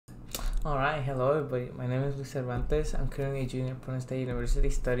Alright, hello everybody. My name is Luis Cervantes. I'm currently a junior at Penn State University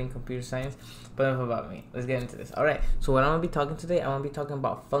studying computer science. But enough about me. Let's get into this. Alright, so what I'm going to be talking today, I'm going to be talking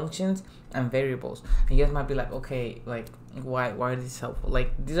about functions and variables. And you guys might be like, okay, like, why are these helpful?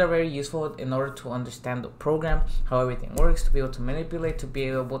 Like, these are very useful in order to understand the program, how everything works, to be able to manipulate, to be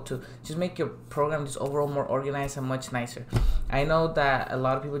able to just make your program just overall more organized and much nicer. I know that a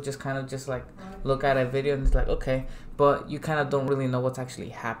lot of people just kind of just like look at a video and it's like, okay, but you kind of don't really know what's actually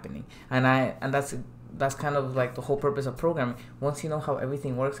happening. And that's kind of like the whole purpose of programming. Once you know how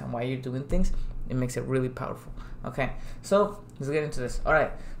everything works and why you're doing things, it makes it really powerful. Okay, so let's get into this. All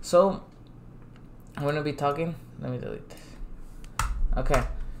right, so I'm gonna be talking. Let me delete this. Okay,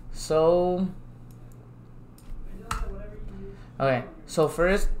 so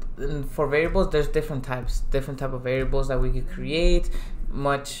first, for variables, there's different type of variables that we could create.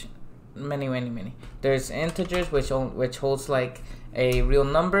 Many. There's integers, which holds like a real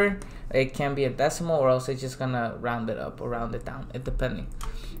number. It can be a decimal, or else it's just gonna round it up or round it down, it depending.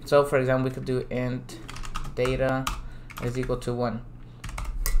 So for example, we could do int data is equal to 1.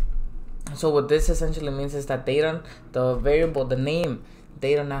 So what this essentially means is that data, the variable, the name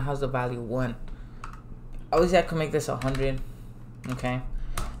data, now has the value 1. Obviously I could make this 100. Okay,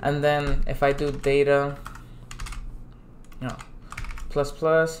 and then if I do data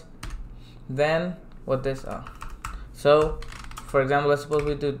plus, then what this so for example, let's suppose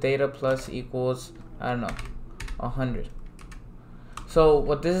we do data plus equals, I don't know, 100. So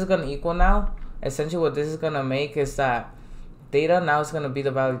what this is going to equal now, essentially what this is going to make is that data now is going to be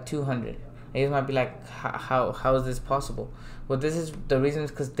the value 200. And you might be like, how is this possible? Well, this is the reason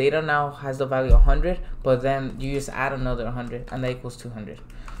is because data now has the value 100, but then you just add another 100 and that equals 200.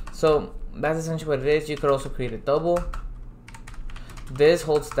 So that's essentially what it is. You could also create a double. This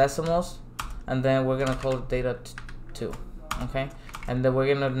holds decimals, and then we're gonna call it data 2. Okay, and then we're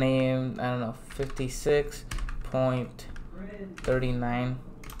gonna name, I don't know, 56.39.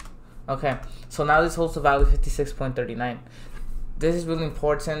 okay, so now this holds the value 56.39. This is really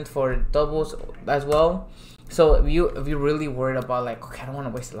important for doubles as well. So if you're really worried about like, okay, I don't want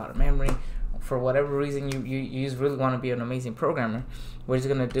to waste a lot of memory, for whatever reason you just really want to be an amazing programmer, we're just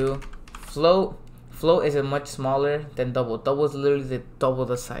gonna do float. Float is much smaller than double. Double is literally double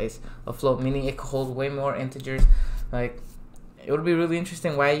the size of float, meaning it could hold way more integers. Like, it would be really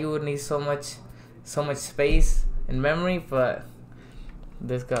interesting why you would need so much space in memory, but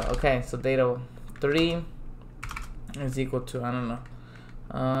this guy. Okay, so data 3 is equal to, I don't know,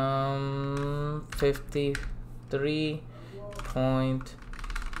 53 point.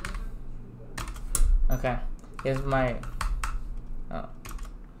 Okay, here's my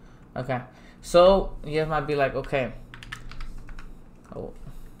okay, so you guys might be like, okay, what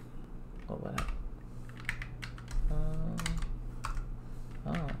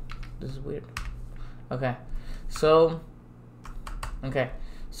happened? This is weird. Okay, so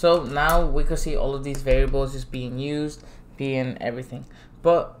now we can see all of these variables just being used, being everything.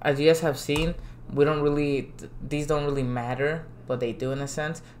 But as you guys have seen, these don't really matter, but they do in a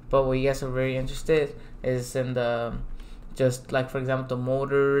sense. But what you guys are very interested is in the, just like for example, the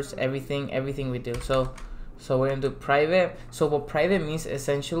motors, everything we do. So we're gonna do private. So what private means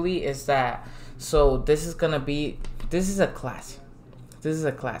essentially is that, so this is a class.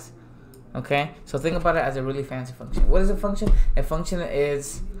 Okay, so think about it as a really fancy function. What is a function? A function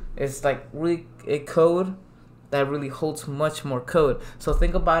is like really a code that really holds much more code. So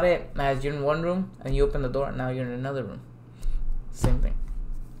think about it as you're in one room and you open the door, and now you're in another room. Same thing.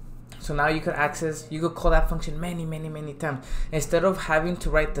 So now you could call that function many times, instead of having to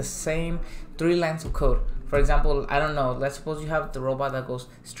write the same 3 lines of code. For example, I don't know, let's suppose you have the robot that goes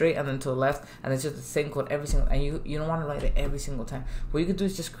straight and then to the left, and it's just the same code every single, and you don't want to write it every single time. What you could do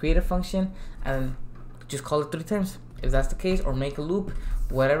is just create a function and just call it 3 times, if that's the case, or make a loop,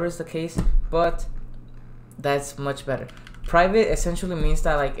 whatever is the case, but that's much better. Private essentially means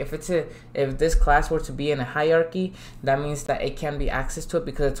that, like, if this class were to be in a hierarchy, that means that it can be accessed to it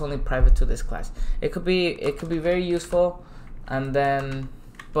because it's only private to this class. It could be very useful, and then,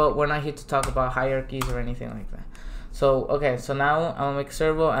 but we're not here to talk about hierarchies or anything like that. So okay, so now I'm gonna make a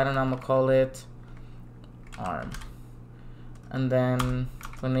servo. I don't know, I'm gonna call it arm, and then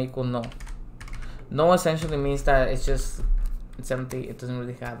when equal no. No essentially means that it's empty. It doesn't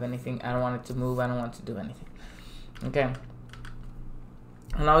really have anything. I don't want it to move. I don't want it to do anything. Okay.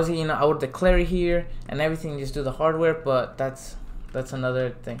 And obviously, you know, I would declare it here and everything, just do the hardware, but that's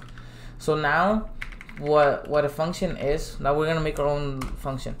another thing. So now what a function is, now we're gonna make our own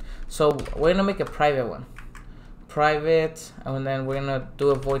function. So we're gonna make a private one. private, and then we're gonna do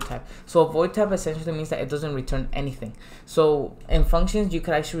a void type. So a void type essentially means that it doesn't return anything. So in functions, you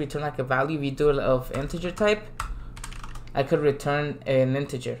could actually return like a value. If you do it of integer type, I could return an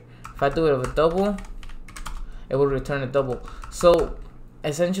integer. If I do it of a double, it will return a double. So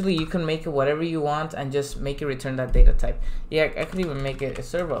essentially, you can make it whatever you want and just make it return that data type. Yeah, I could even make it a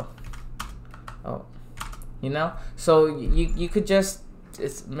servo. Oh, you know. So you could just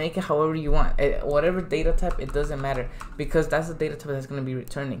make it however you want. Whatever data type, it doesn't matter, because that's the data type that's going to be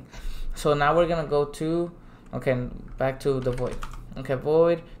returning. So now we're going to go to, okay, back to the void. Okay,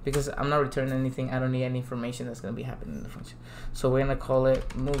 void, because I'm not returning anything. I don't need any information that's going to be happening in the function. So we're going to call it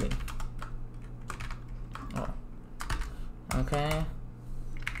moving. Oh, okay.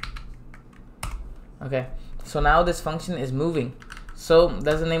 Okay, so now this function is moving. So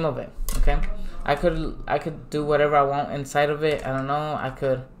that's the name of it. Okay, I could do whatever I want inside of it. I don't know. I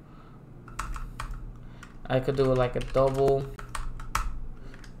could do like a double.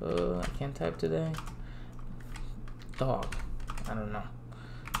 I can't type today. Dog. I don't know.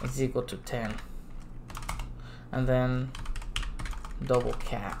 It's equal to 10. And then double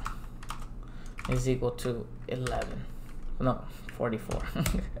cat is equal to 11. No, 44.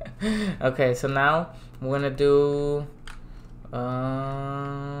 Okay, so now we're gonna do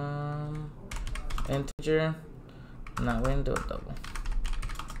integer. No, we're gonna do a double,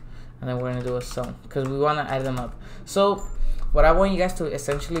 and then we're gonna do a sum because we want to add them up. So what I want you guys to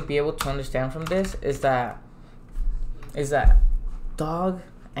essentially be able to understand from this is that dog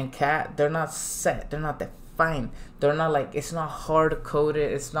and cat, they're not set, they're not defined, they're not like, it's not hard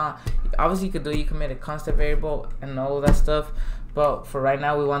coded, it's not, obviously you can make a constant variable and all that stuff, but for right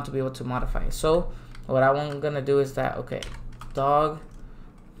now we want to be able to modify it. So what I'm gonna do is that, okay, dog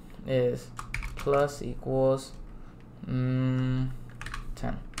is plus equals 10.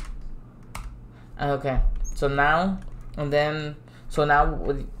 Okay, so now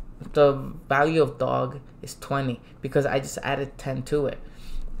the value of dog is 20 because I just added 10 to it.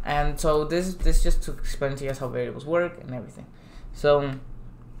 And so this just to explain to you guys how variables work and everything. So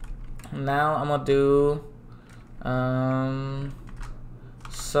now I'm gonna do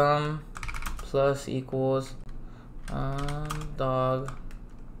sum plus equals dog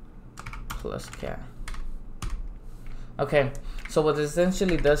plus cat. Okay, so what this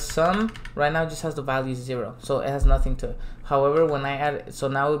essentially does, sum right now just has the value 0, so it has nothing to it. However, when I add it, so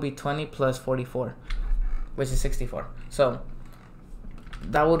now it would be 20 plus 44, which is 64. So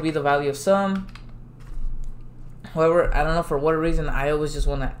that would be the value of sum. However, I don't know for what reason, I always just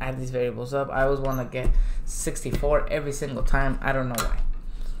want to add these variables up. I always want to get 64 every single time. I don't know why.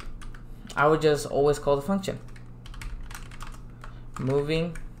 I would just always call the function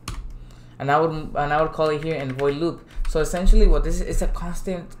moving, and I would call it here in void loop. So essentially what this is a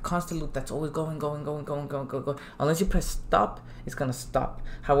constant loop that's always going. Unless you press stop, it's gonna stop.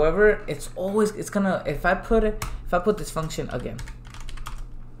 However, it's gonna, if I put this function again,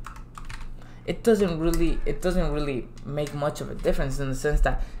 it doesn't really make much of a difference, in the sense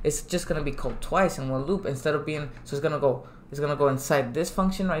that it's just gonna be called twice in one loop instead of being, so it's gonna go inside this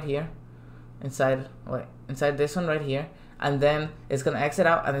function right here, inside this one right here, and then it's gonna exit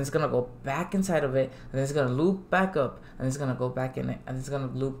out, and then it's gonna go back inside of it, and then it's gonna loop back up, and it's gonna go back in it, and it's gonna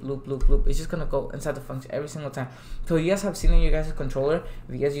loop. It's just gonna go inside the function every single time. So you guys have seen in your guys' controller,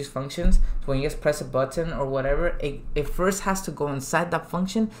 if you guys use functions, so when you guys press a button or whatever, it first has to go inside that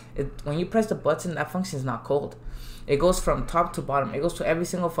function. When you press the button, that function is not called. It goes from top to bottom. It goes to every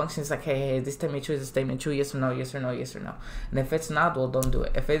single function. It's like, hey, this statement true, is this statement true, yes or no, yes or no, yes or no. And if it's not, well, don't do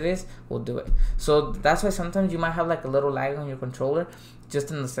it. If it is, we'll do it. So that's why sometimes you might have like a little lag on your controller,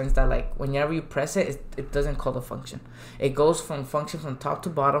 just in the sense that like whenever you press it, it doesn't call the function. It goes from function from top to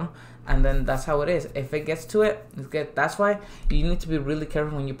bottom, and then that's how it is. If it gets to it, it's good. That's why you need to be really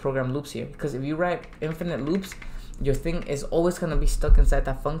careful when you program loops here, because if you write infinite loops, your thing is always going to be stuck inside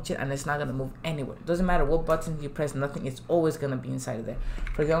that function, and it's not going to move anywhere. Doesn't matter what button you press, nothing, it's always going to be inside of there.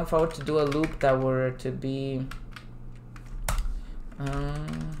 For example, if I were to do a loop that were to be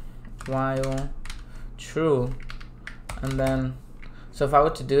while true, and then, so if I were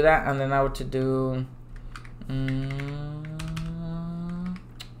to do that, and then I were to do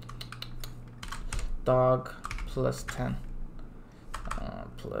dog plus 10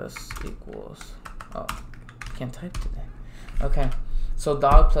 plus equals, oh, can't type today. Okay, so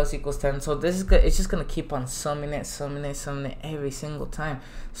dog plus equals 10. So this is good. It's just gonna keep on summing it every single time.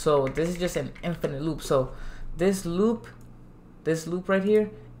 So this is just an infinite loop. So this loop right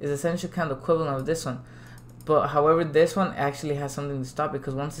here is essentially kind of equivalent of this one, but however, this one actually has something to stop,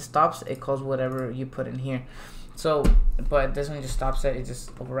 because once it stops, it calls whatever you put in here. So, but this one just stops it. It just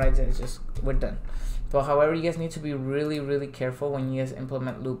overrides it. It's just, we're done. But however, you guys need to be really careful when you guys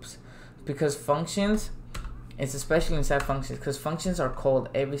implement loops, because functions, it's especially inside functions, because functions are called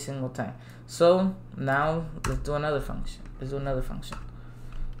every single time. So now let's do another function.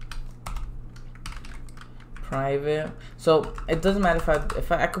 Private. So it doesn't matter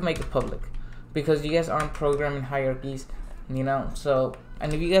if I could make it public, because you guys aren't programming hierarchies, you know. So,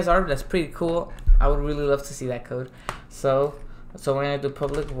 and if you guys are, that's pretty cool. I would really love to see that code. So we're gonna do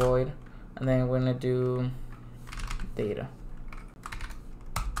public void, and then we're gonna do data.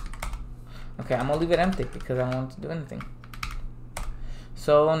 Okay, I'm gonna leave it empty because I don't want to do anything.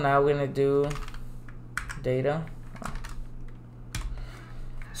 So now we're gonna do data.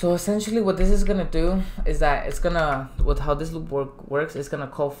 So essentially what this is gonna do is that it's gonna, with how this loop works, it's gonna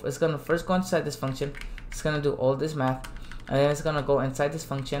first go inside this function. It's gonna do all this math, and then it's gonna go inside this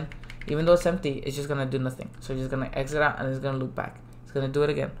function. Even though it's empty, it's just gonna do nothing. So it's just gonna exit out, and it's gonna loop back. It's gonna do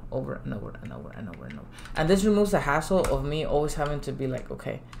it again over and over and over and over and over. And this removes the hassle of me always having to be like,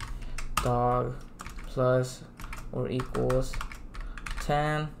 okay, dog plus or equals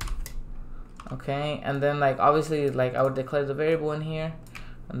 10. Okay, and then like obviously like I would declare the variable in here,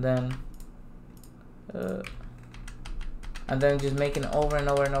 and then just making it over and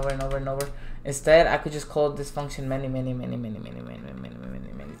over and over and over and over. Instead, I could just call this function many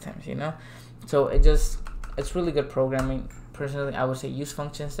times, you know. So it's really good programming. Personally, I would say use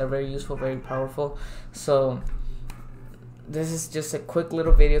functions. They're very useful, very powerful. So this is just a quick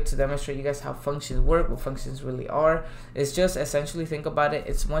little video to demonstrate you guys how functions work, what functions really are. It's just essentially, think about it,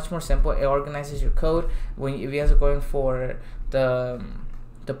 it's much more simple. It organizes your code. If you guys are going for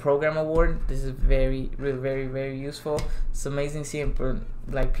the program award, this is very useful. It's amazing seeing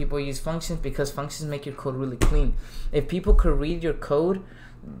like people use functions, because functions make your code really clean. If people could read your code,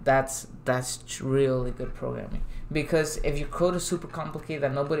 that's really good programming. Because if your code is super complicated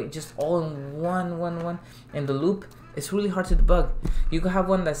that nobody, just all in one in the loop, it's really hard to debug. You could have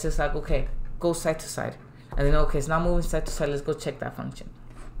one that's just like, okay, go side to side, and then okay, it's not moving side to side, let's go check that function.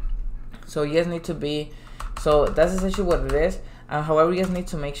 So you guys need to be, so that's essentially what it is. However, you guys need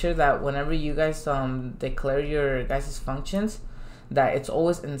to make sure that whenever you guys declare your guys' functions, that it's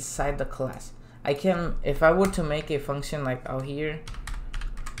always inside the class. If I were to make a function like out here,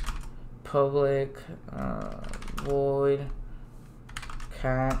 public void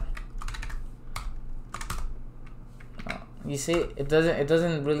cat, you see, it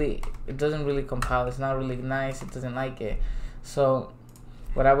doesn't really compile. It's not really nice. It doesn't like it. So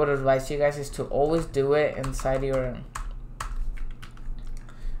what I would advise you guys is to always do it inside your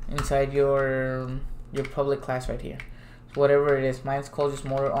public class right here. So whatever it is, mine's called just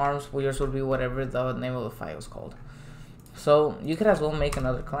motor arms. Yours would be whatever the name of the file is called. So you could as well make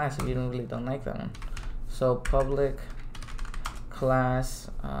another class if you don't like that one. So public class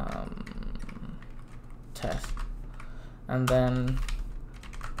test, and then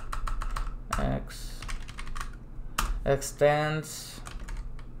extends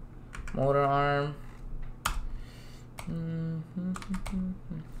motor arm.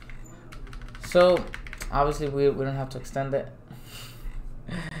 So obviously we don't have to extend it.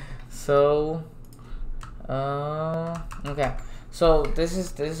 So okay, so this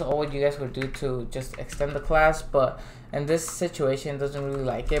is all you guys would do to just extend the class. But in this situation, it doesn't really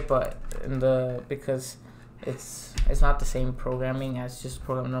like it, but because it's not the same programming as just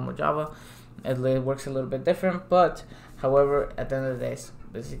programming normal Java. It works a little bit different, but however, at the end of the day, it's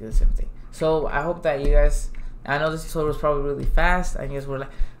basically the same thing. So I hope that you guys, I know this tutorial was probably really fast, and you guys were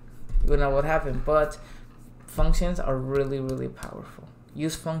like, you know what happened, but functions are really powerful.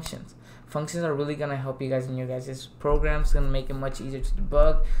 Use functions. Functions are really gonna help you guys in your guys' programs. Gonna make it much easier to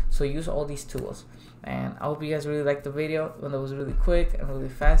debug. So use all these tools. And I hope you guys really liked the video. When it was really quick and really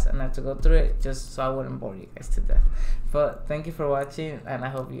fast, and I had to go through it just so I wouldn't bore you guys to death. But thank you for watching, and I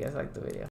hope you guys liked the video.